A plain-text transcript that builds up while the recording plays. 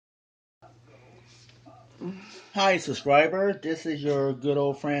Hi, subscriber. This is your good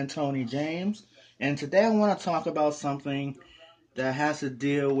old friend Tony James, and today I want to talk about something that has to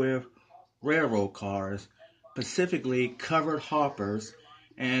deal with railroad cars, specifically covered hoppers,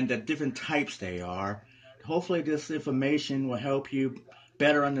 and the different types they are. Hopefully, this information will help you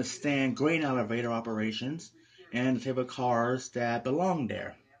better understand grain elevator operations and the type of cars that belong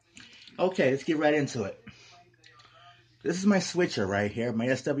there. Okay, let's get right into it. This is my switcher right here, my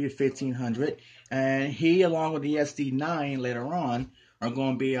SW1500, and he, along with the SD9 later on, are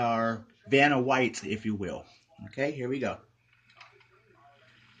going to be our Vanna Whites, if you will. Okay, here we go.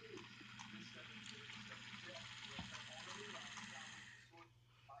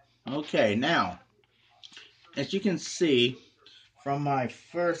 Okay, now, as you can see from my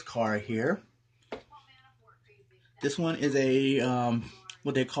first car here, this one is a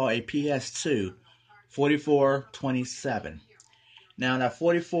what they call a PS2, 4427. Now, that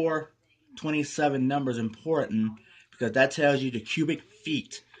 4427 number is important because that tells you the cubic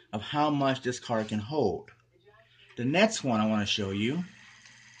feet of how much this car can hold. The next one I want to show you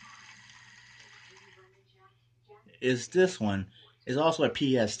is this one. It's also a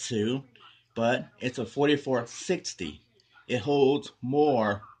PS2, but it's a 4460. It holds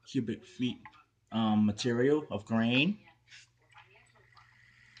more cubic feet material of grain.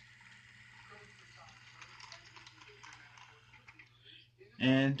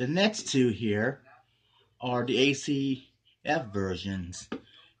 And the next two here are the ACF versions.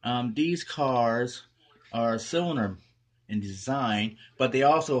 These cars are similar in design, but they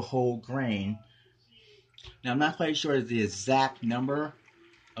also hold grain. Now, I'm not quite sure the exact number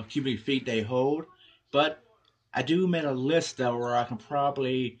of cubic feet they hold, but I do make a list though where I can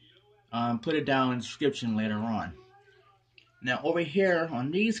probably put it down in the description later on. Now, over here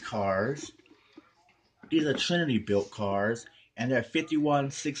on these cars, these are Trinity built cars, and they're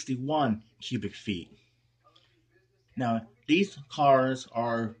 5161 cubic feet. Now, these cars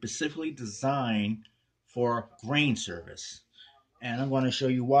are specifically designed for grain service, and I'm going to show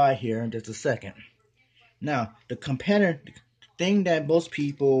you why here in just a second. Now, the thing that most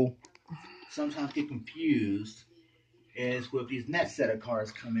people sometimes get confused is with these next set of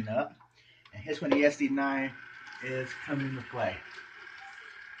cars coming up, and here's when the SD9 is coming into play.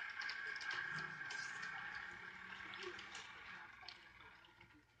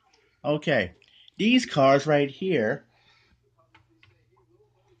 Okay, these cars right here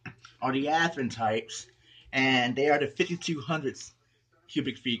are the Atherin types, and they are the 5200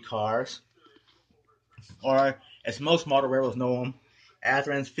 cubic feet cars, or as most model railroads know them,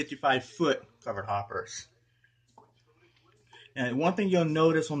 Atherin's 55-foot covered hoppers. And one thing you'll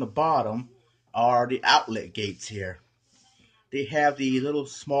notice on the bottom are the outlet gates here. They have the little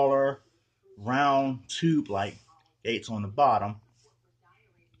smaller round tube-like gates on the bottom.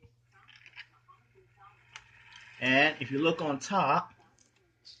 And if you look on top,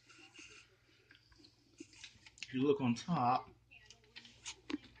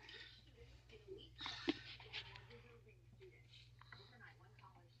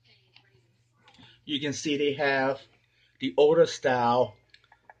 you can see they have the older style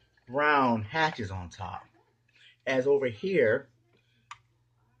round hatches on top. As over here,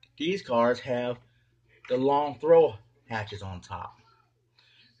 these cars have the long throw hatches on top.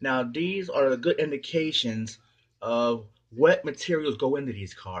 Now, these are the good indications of what materials go into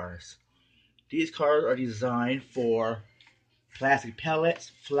these cars. These cars are designed for plastic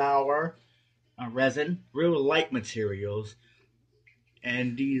pellets, flour, resin, real light materials.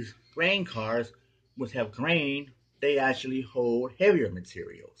 And these grain cars, which have grain, they actually hold heavier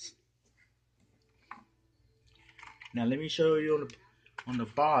materials. Now, let me show you on the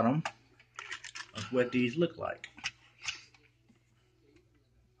bottom of what these look like.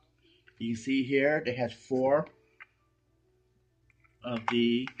 You see here, they have 4 of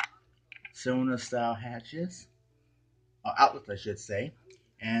the cylinder style hatches, or outlets I should say,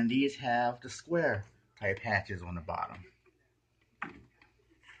 and these have the square type hatches on the bottom.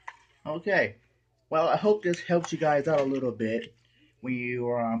 Okay, well, I hope this helps you guys out a little bit when you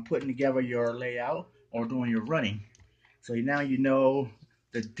are putting together your layout or doing your running. So now you know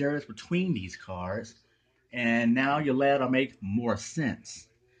the difference between these cars, and now your layout will make more sense.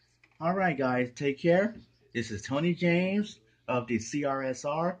 Alright guys, take care. This is Tony James of the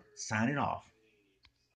CRSR signing off.